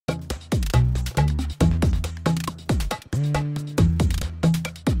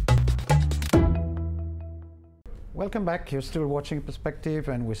Welcome back. You're still watching Perspective,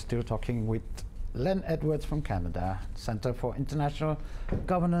 and we're still talking with Len Edwards from Canada, Center for International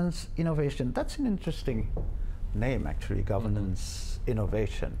Governance Innovation. That's an interesting name, actually, governance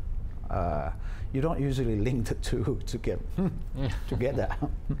innovation. You don't usually link the two together.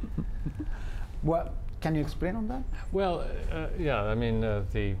 Well, can you explain on that? Well, yeah, I mean,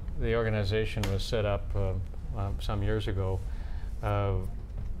 the organization was set up some years ago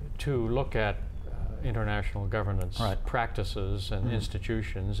to look at international governance practices and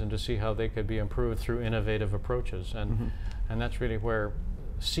institutions, and to see how they could be improved through innovative approaches. And and that's really where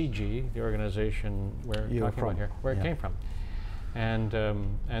CG, the organization we're talking about here, where it came from. And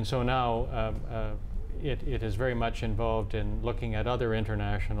so now it is very much involved in looking at other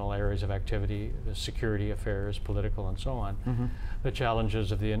international areas of activity, security affairs, political, and so on. The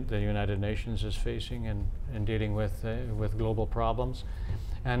challenges of the United Nations is facing and dealing with global problems.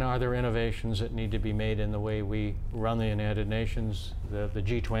 And are there innovations that need to be made in the way we run the United Nations? The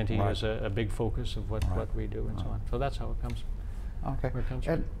G20 is a big focus of what we do, and so on. So that's how it comes. Okay. Where it comes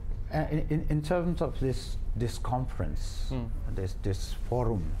from. In terms of this conference, this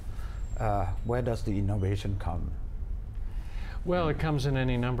forum, where does the innovation come? Well, it comes in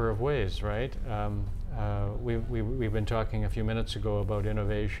any number of ways, right? We've been talking a few minutes ago about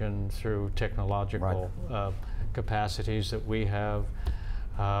innovation through technological capacities that we have.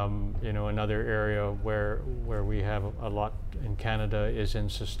 You know, another area where we have a lot in Canada is in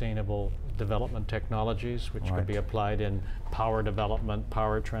sustainable development technologies, which could be applied in power development,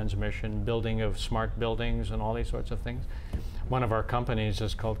 power transmission, building of smart buildings, and all these sorts of things. One of our companies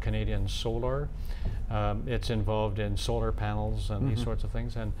is called Canadian Solar. It's involved in solar panels and these sorts of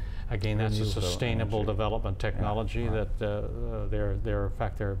things. And again, that's a sustainable development technology that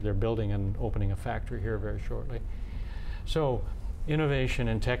they're building and opening a factory here very shortly. So innovation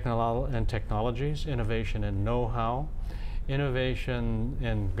in technologies, innovation in know-how, innovation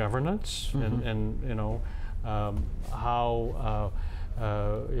in governance, and you know, how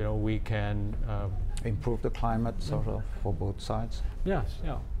you know, we can improve the climate sort of for both sides. Yes,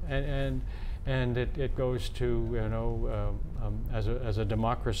 yeah, and it goes to, you know, as a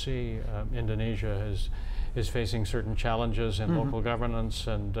democracy, Indonesia is facing certain challenges in local governance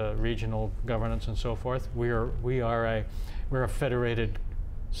and regional governance and so forth. We're a federated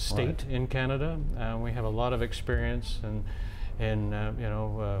state in Canada, and we have a lot of experience in you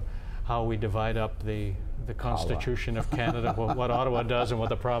know, how we divide up the Constitution of Canada, what Ottawa does and what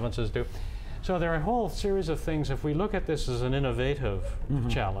the provinces do. So there are a whole series of things. If we look at this as an innovative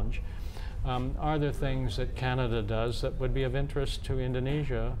challenge, are there things that Canada does that would be of interest to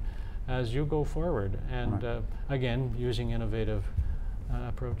Indonesia as you go forward? And again, using innovative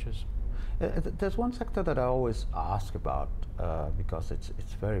approaches. There's one sector that I always ask about because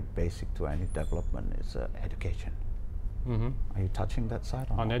it's very basic to any development, is education. Are you touching that side?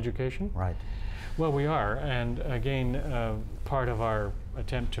 On education? Right. Well, we are, and again, part of our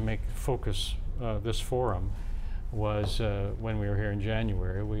attempt to make focus this forum was when we were here in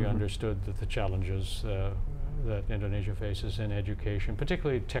January, we understood that the challenges that Indonesia faces in education,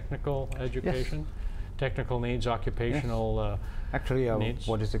 particularly technical education, technical needs, occupational actually, needs.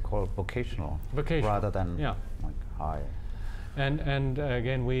 What is it called? Vocational rather than like high. And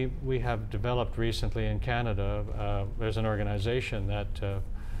again, we have developed recently in Canada, there's an organization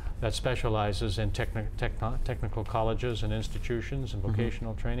that specializes in technical colleges and institutions and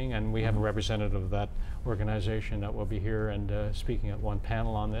vocational training, and we have a representative of that organization that will be here and speaking at one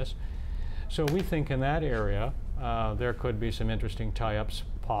panel on this. So we think in that area there could be some interesting tie-ups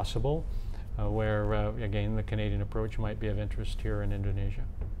possible, where again the Canadian approach might be of interest here in Indonesia.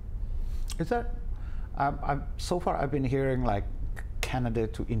 Is that so far I've been hearing like Canada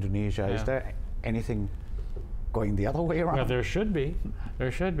to Indonesia. Is there anything going the other way around? Well, there should be,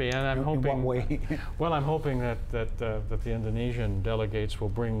 and I'm hoping. In what way? Well, I'm hoping that the Indonesian delegates will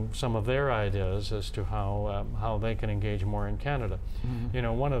bring some of their ideas as to how they can engage more in Canada. You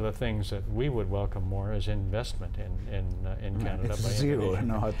know, one of the things that we would welcome more is investment in Canada. It's by zero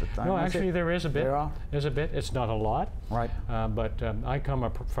Indonesia. at the time. No, actually, there is a bit. There's a bit. It's not a lot. Right. But I come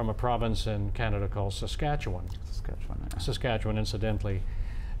from a province in Canada called Saskatchewan. Saskatchewan, incidentally,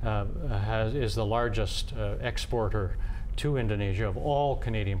 is the largest exporter to Indonesia of all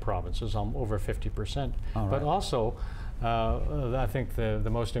Canadian provinces, over 50%. But also, I think the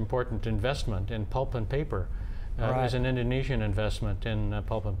most important investment in pulp and paper is an Indonesian investment in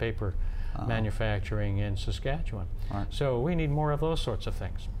pulp and paper manufacturing in Saskatchewan. So we need more of those sorts of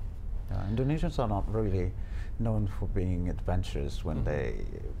things. Indonesians are not really known for being adventurous when they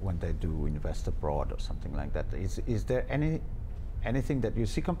do invest abroad or something like that. Is there anything that you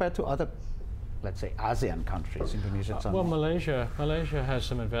see compared to other let's say, ASEAN countries, Indonesia and so Well, on? Malaysia has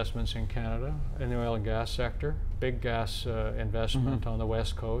some investments in Canada in the oil and gas sector. Big gas investment on the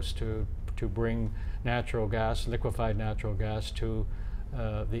west coast to bring natural gas, liquefied natural gas, to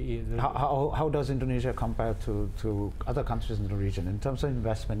the How does Indonesia compare to other countries in the region in terms of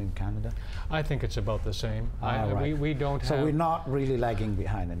investment in Canada? I think it's about the same. Right. We don't so have. we're not really lagging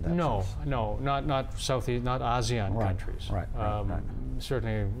behind in that No, sense. no, not Southeast, not ASEAN countries. Right.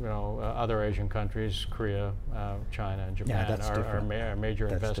 Certainly, other Asian countries, Korea, China, and Japan that's are major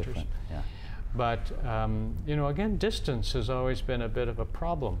That's investors. different, yeah. But again, distance has always been a bit of a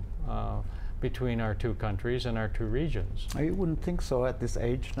problem between our two countries and our two regions. You wouldn't think so at this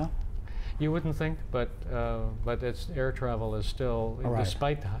age, no? You wouldn't think, but air travel is still,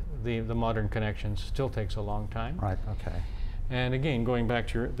 despite the modern connections, still takes a long time. Right. Okay. And again, going back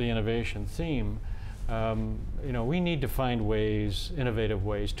to the innovation theme, we need to find ways, innovative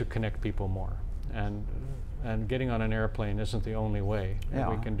ways, to connect people more. And getting on an airplane isn't the only way. Yeah.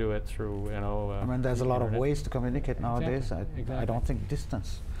 We can do it through, I mean, there's a lot of ways to communicate nowadays. Exactly. I don't think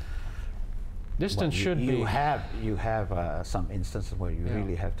distance. Distance should be. You have some instances where you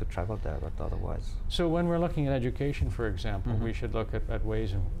really have to travel there, but otherwise. So when we're looking at education, for example, we should look at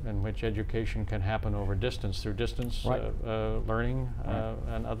ways in which education can happen over distance, through distance learning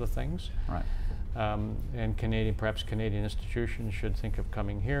and other things. Right. And perhaps Canadian institutions should think of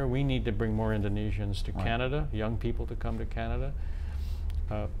coming here. We need to bring more Indonesians to Canada, young people to come to Canada.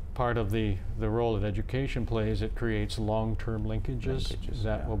 Part of the role that education plays, it creates long-term linkages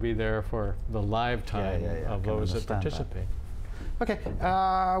that will be there for the lifetime of those that participate. Okay,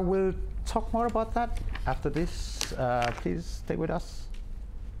 we'll talk more about that after this. Please stay with us.